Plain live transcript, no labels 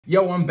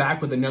Yo, I'm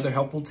back with another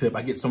helpful tip.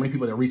 I get so many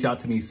people that reach out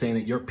to me saying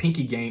that your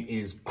pinky game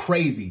is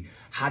crazy.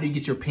 How do you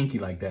get your pinky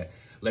like that?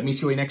 Let me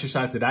show you an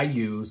exercise that I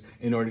use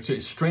in order to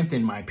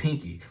strengthen my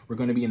pinky. We're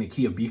going to be in the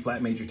key of B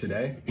flat major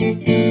today.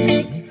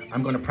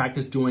 I'm going to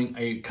practice doing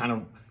a kind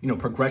of,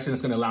 progression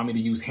that's going to allow me to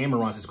use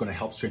hammer-ons. It's going to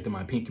help strengthen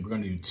my pinky. We're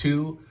going to do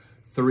 2,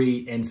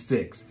 3, and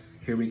 6.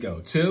 Here we go.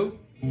 2.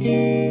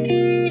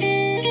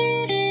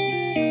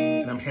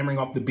 And I'm hammering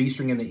off the B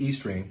string and the E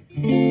string.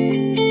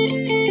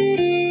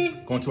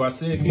 Going to our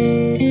 6.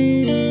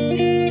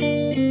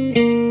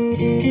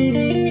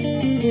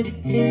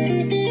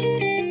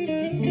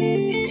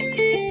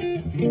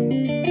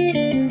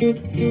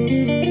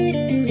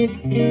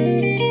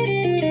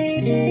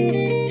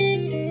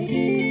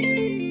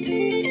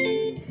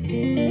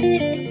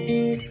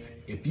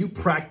 If you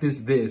practice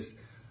this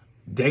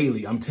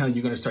daily, I'm telling you,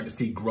 you're going to start to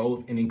see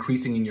growth and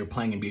increasing in your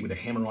playing and be able to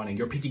hammer on. And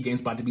your pinky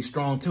game's about to be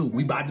strong too.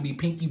 We about to be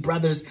pinky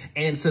brothers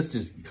and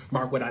sisters.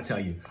 Mark what I tell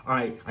you. All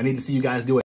right, I need to see you guys do it.